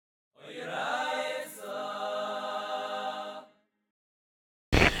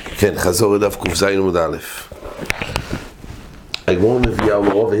כן, חזור לדף ק"ז עמוד א'. הגמרא מביאה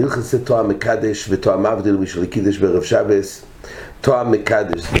אומרו, והלכת תואם מקדש ותואם מבדיל בשביל קידוש בערב שבס. תואם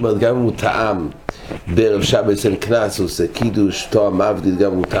מקדש, זאת אומרת גם אם הוא טעם בערב שבס אין קנס, הוא עושה קידוש. תואם מבדיל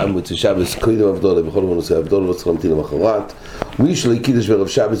גם אם הוא טעם בצי שבס קודם אבדולה, בכל זאת עושה אבדולה, לא צריך להמתין למחרת. מי שלא קידוש בערב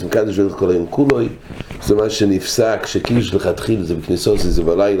שבס מקדש ולך כל היום כולוי, זאת אומרת שנפסק שקידוש לכתחיל זה בכניסות זה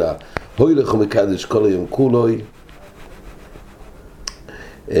בלילה, הוי לך מקדש כל היום כולוי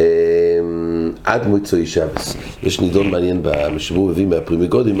עד מוצאי שבס. יש נידון מעניין בשבוע מביא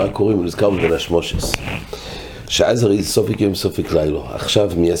מהפרימיגודים מה קוראים ונזכר בבין השמושס, שאז הרי סופק יום סופק לילה.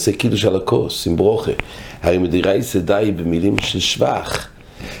 עכשיו מי יעשה קידוש על הכוס עם ברוכה, הרי מדרייסה די במילים של שבח,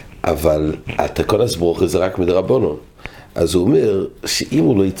 אבל התקונס ברוכה זה רק מדרבנון. אז הוא אומר שאם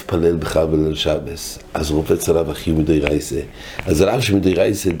הוא לא יתפלל בכלל בליל שבס, אז הוא רופץ עליו החיוב מדרייסה. אז עליו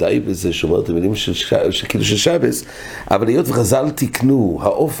שמדרייסה די בזה שאומר את המילים של קידוש של שבס, אבל היות וחז"ל תיקנו,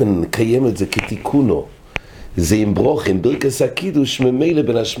 האופן קיים את זה כתיקונו, זה עם ברוך, עם ברכס הקידוש, ממילא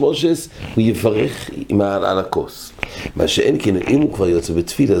בין השמושס, הוא יברך על הכוס. מה שאין כן, אם הוא כבר יוצא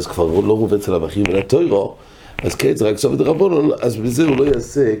בתפילה, אז כבר לא רובץ עליו החיוב מן התוירו, אז כעת זה רק סוף דרבנן, אז בזה הוא לא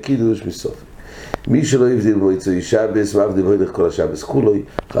יעשה קידוש מסוף. מי שלא יבדיל במוצאי שבס, מבדיל הולך כל השבס כולוי,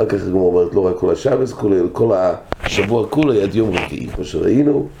 אחר כך הוא אומרת לא רק כל השבס כולוי, אלא כל השבוע כולוי עד יום רביעי, כמו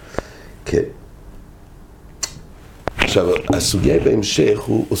שראינו. כן. עכשיו, הסוגיה בהמשך,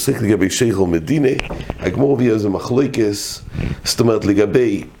 הוא עוסק לגבי שייך ומדינה, הגמור מביא איזה מחלוקס, זאת אומרת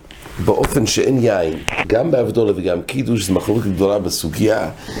לגבי, באופן שאין יין, גם באבדולה וגם קידוש, זה מחלוקת גדולה בסוגיה,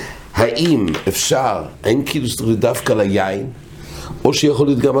 האם אפשר, האם קידוש צריך דווקא ליין, או שיכול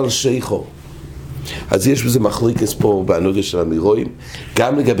להיות גם על שייכו. אז יש בזה מחלוקס פה בהנוגה של המירואים,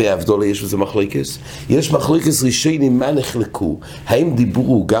 גם לגבי האבדולה יש בזה מחלוקס, יש מחלוקס ראשונים מה נחלקו, האם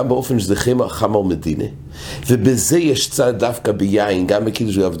דיברו גם באופן שזה חמר מדינה, ובזה יש צד דווקא ביין, גם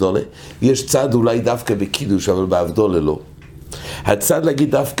בקידוש ואבדולה, יש צד אולי דווקא בקידוש, אבל באבדולה לא. הצד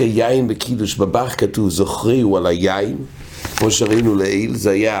להגיד דווקא יין בקידוש, בבח כתוב זוכריו על היין, כמו שראינו לעיל,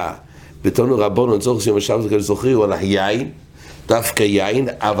 זה היה בתונו רבונו, צורך שמשם זוכריו על היין, דווקא יין,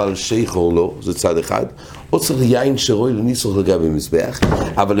 אבל שייכו לא, זה צד אחד, או צריך יין שרוי לניסוך לגבי מזבח,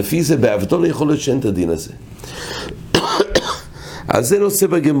 אבל לפי זה באבדולה יכול להיות שאין את הדין הזה. אז זה נושא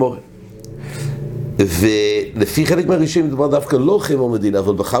בגמור. ולפי חלק מהראשונים מדובר דווקא לא חמר מדינה,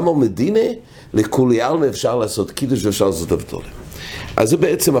 אבל בחמר מדינה, לכולי עלמא אפשר לעשות קידוש ואפשר לעשות אבדולה. אז זה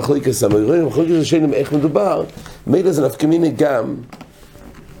בעצם מחלוקת המאירואים, מחלוקת ראשונים איך מדובר, מילא זה נפקא מינה גם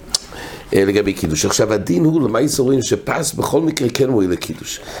לגבי קידוש. עכשיו הדין הוא למעשה רואים שפס בכל מקרה כן מועיל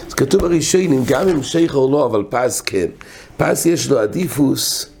לקידוש. אז כתוב הראשונים, גם אם שייך או לא, אבל פס כן. פס יש לו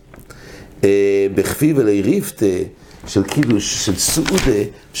עדיפוס בכפי ולריפתה של קידוש, של סעודה,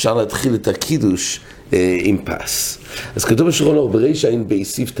 אפשר להתחיל את הקידוש עם פס. אז כתוב בשולחן אורוך בריש עין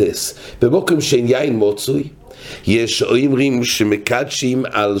בסעיף טס, במקום שאין יין מוצוי, יש אומרים שמקדשים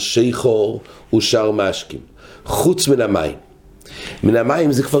על שייכו ושאר משקים, חוץ מן המים. מן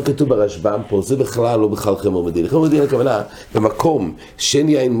המים זה כבר כתוב ברשב"ם פה, זה בכלל לא בכלל חמר מדינה. חמר מדינה הכוונה, במקום שאין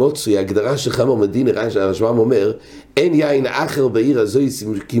יין מוצוי, ההגדרה של חמר מדינה, הרשב"ם אומר, אין יין אחר בעיר הזו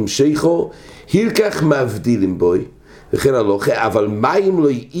יסכים שייכו, הילקח מבדילים בוי, וכן הלוכה, אבל מים לא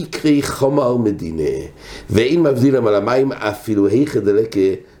יקרי חומר מדינה, ואין מבדילים על המים אפילו היכד דלקה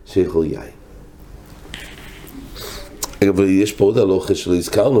שייכו יין. אבל יש פה עוד הלוכה שלא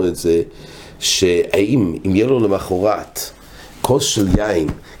הזכרנו את זה, שהאם אם יהיה לו למחרת כוס של יין,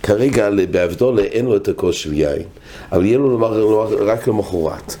 כרגע באבדולה אין לו את הכוס של יין, אבל יהיה לו רק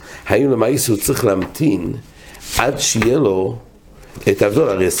למחרת, האם למעשה הוא צריך להמתין עד שיהיה לו את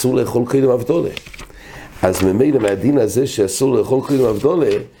האבדולה? הרי אסור לאכול קודם אבדולה, אז ממילא מהדין הזה שאסור לאכול קודם אבדולה,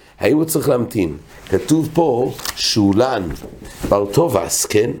 האם הוא צריך להמתין? כתוב פה שולן בר טובס,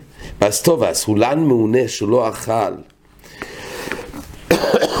 כן? בס טובס, הולן מעונה שהוא לא אכל,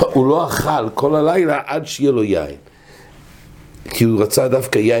 הוא לא אכל כל הלילה עד שיהיה לו יין, כי הוא רצה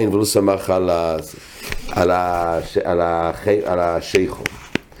דווקא יין ולא שמח על השייכו.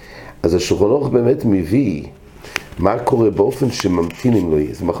 אז השולחן אורוך באמת מביא מה קורה באופן שממתינים לו.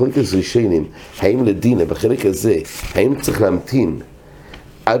 זה מחלוקת ראשונים, האם לדינה בחלק הזה, האם צריך להמתין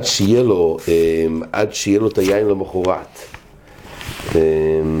עד שיהיה לו את היין למחרת.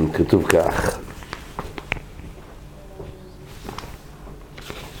 כתוב כך,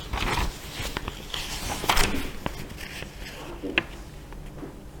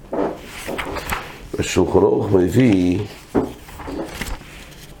 השולחן אורוך מביא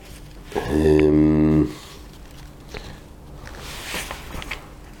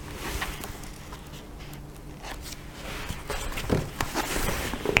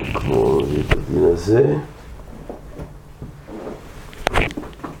כמו הדין הזה,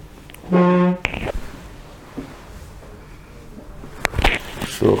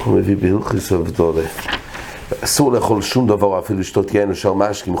 שלוח מביא בהלכות הבדלה. אסור לאכול שום דבר, אפילו לשתות יין או שאר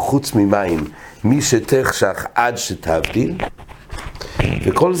משקים, חוץ ממים, מי שתחשך עד שתבדיל.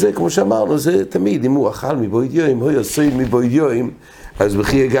 וכל זה, כמו שאמרנו, זה תמיד, אם הוא אכל מבעוד יום, הוא יעשה מבעוד יום, אז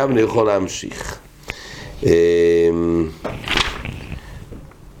בכי גם יכול להמשיך.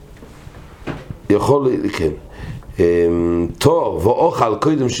 יכול, כן. תור ואוכל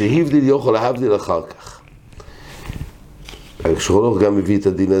קודם שהבדיל, יכול להבדיל אחר כך. כשחולוך גם מביא את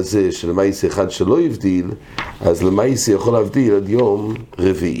הדין הזה, שלמייס אחד שלא הבדיל, אז למייס יכול להבדיל עד יום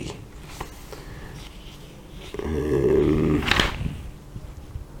רביעי.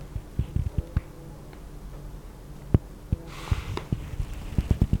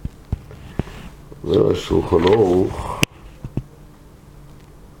 זה השולחן ערוך.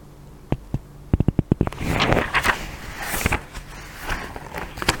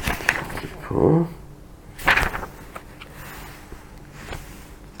 פה.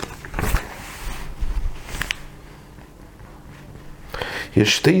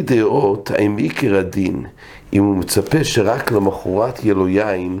 יש שתי דעות, האם עיקר הדין, אם הוא מצפה שרק למחרת יהיה לו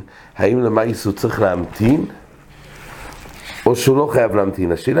יין, האם למייס הוא צריך להמתין? או שהוא לא חייב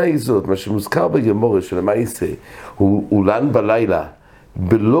להמתין. השאלה היא זאת, מה שמוזכר בגמורה של המייסה, הוא אולן בלילה,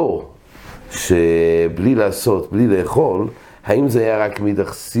 בלי לעשות, בלי לאכול, האם זה היה רק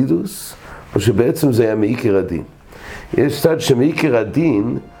מדחסידוס, או שבעצם זה היה מעיקר הדין. יש צד שמעיקר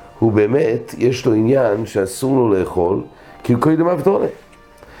הדין, הוא באמת, יש לו עניין שאסור לו לאכול, כי הוא קודם הבדלה.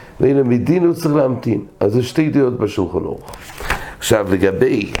 והנה מדין הוא צריך להמתין. אז זה שתי דעות בשולחן ערוך. עכשיו,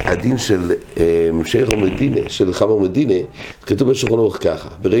 לגבי הדין של שייכו מדינה, של חמור מדינה, כתוב בשולחן ערוך ככה,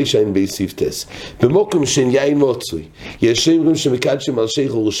 בריש עין בסעיף טס. במוקם שאין יין מוצוי, יש אומרים שמקדשים על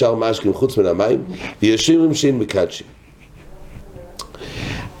שייכו ושאר משקים חוץ מן המים, ויש אומרים שאין מקדשים.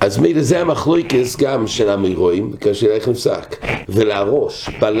 אז מילא זה המחלוקס גם של המרואים, כאשר איך נפסק, ולהרוש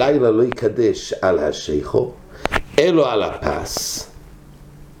בלילה לא יקדש על השייכו, אלו על הפס.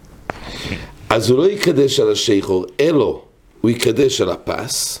 אז הוא לא יקדש על השייכו, אלו הוא יקדש על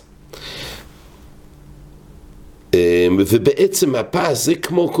הפס, ובעצם הפס זה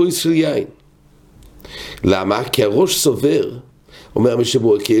כמו כוס של יין. למה? כי הראש סובר, אומר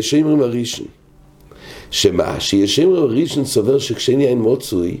המשבור, כי יש אומרים הראשון, שמה? שיש אומרים הראשון סובר שכשאין יין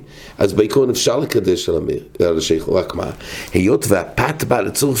מוצוי, אז בעיקרון אפשר לקדש על השייכו, רק מה? היות והפת בא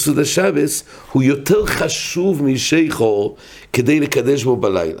לצורך סעוד השבס, הוא יותר חשוב משייכו כדי לקדש בו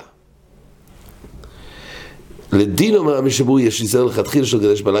בלילה. לדין אומר המשבור, יש להיזהר לכתחילה של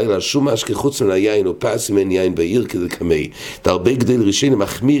קדש בלילה, שום משקה חוץ מן היין או פס אם אין יין בעיר כדי קמי. דרבי גדל ראשון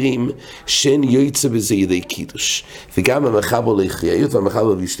מחמירים שאין יוצא בזה ידי קידוש. וגם המחבר להכריעיות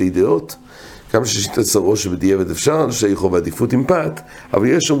והמחבר בשתי דעות, גם ששיטת שרו שבדיעבד אפשר על שייכו ועדיפות עם פת, אבל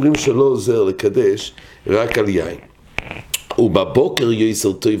יש אומרים שלא עוזר לקדש רק על יין. ובבוקר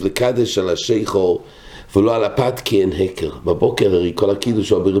יסר טוב לקדש על השייכו ולא על הפת כי אין הקר. בבוקר הרי כל הקידוש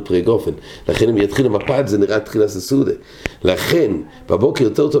הוא עביר פרי גופן. לכן אם יתחיל עם הפת זה נראה תחילה ססודה. לכן בבוקר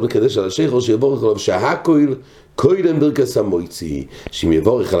יותר טוב לקדש על השייכו שיבורך עליו שהכויל קוידם ברכס המויצי. שאם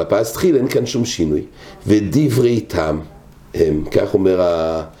יבורך על הפת תחיל אין כאן שום שינוי. ודברי תם הם, כך אומר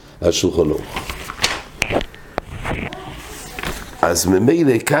השולחן ערוך. אז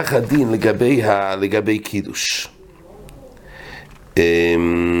ממילא כך הדין לגבי קידוש.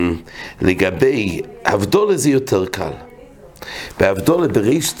 לגבי הבדולה זה יותר קל. בהבדולה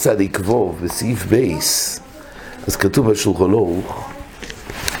בריש צדיק וו בסעיף בייס, אז כתוב בשולחן ערוך,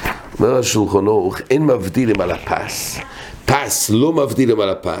 אומר השולחן ערוך, אין מבדילים על הפס, פס לא מבדילים על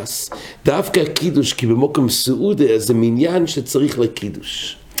הפס, דווקא קידוש כי במוקם סעודה זה מניין שצריך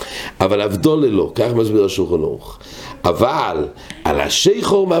לקידוש, אבל הבדולה לא, כך מסביר השולחן ערוך. אבל על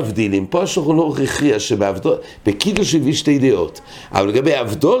השייכו מבדילים, פה השולחן ערוך הכריע שבקידוש הביא שתי דעות, אבל לגבי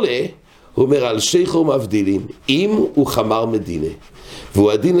הבדולה הוא אומר על שייכו מבדילים אם הוא חמר מדינה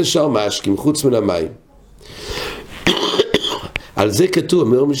והוא הדין לשאר משקים חוץ מן המים. על זה כתוב,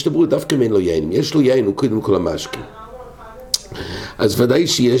 אומר משתברו דווקא מן לו יין, יש לו יין הוא קודם כל המשקים, אז ודאי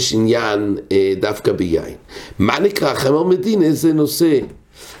שיש עניין דווקא ביין. מה נקרא חמר מדינה? זה נושא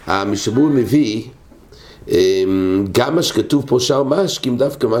המשתברו מביא גם מה שכתוב פה שאר משקים,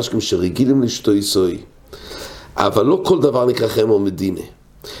 דווקא משקים שרגילים לשתוי סוי, אבל לא כל דבר נקרא חמר מדינה,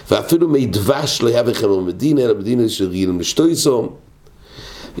 ואפילו מדבש לא היה בחמר מדינה, אלא מדינה שרגילים לשתוי סוי.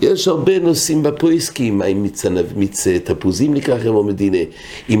 יש הרבה נושאים בפויסקים, האם מיץ תפוזים נקרא חמר מדינה,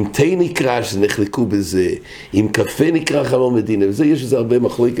 אם תה נקרא שנחלקו בזה, אם קפה נקרא חמר מדינה, וזה יש איזה הרבה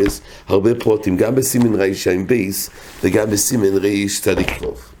מחלוקס, הרבה פרוטים, גם בסימן ריש עם בייס וגם בסימן ריש צדיק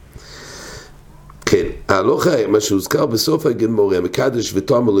טוב. כן, ההלוכה, מה שהוזכר בסוף הגמורה, המקדש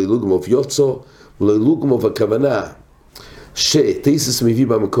ותואם לא ילוגמוב יוצא, ולא ילוגמוב הכוונה, שתייסס מביא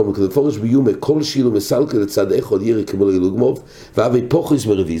במקום, כדי לפורש ביומה, כל שילו מסלקה לצד אחד ירק כמו לא ילוגמוב, ואהבי פוחס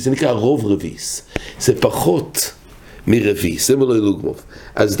מרביס, זה נקרא רוב רביס, זה פחות מרביס, זה לא ילוגמוב.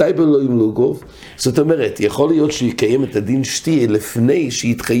 אז די בלא ילוגמוב, זאת אומרת, יכול להיות שיקיים את הדין שתי לפני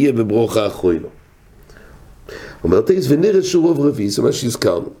שיתחייב בברוכה האחרונה. אומר תייס, ונראה שהוא רוב רביס, זה מה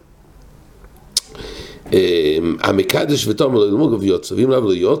שהזכרנו. המקדש ותואם לא ילוגמוב יוצא, ואם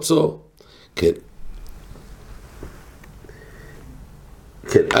לא יוצא, כן.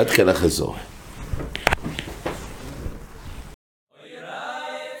 כן, עד כאן החזור.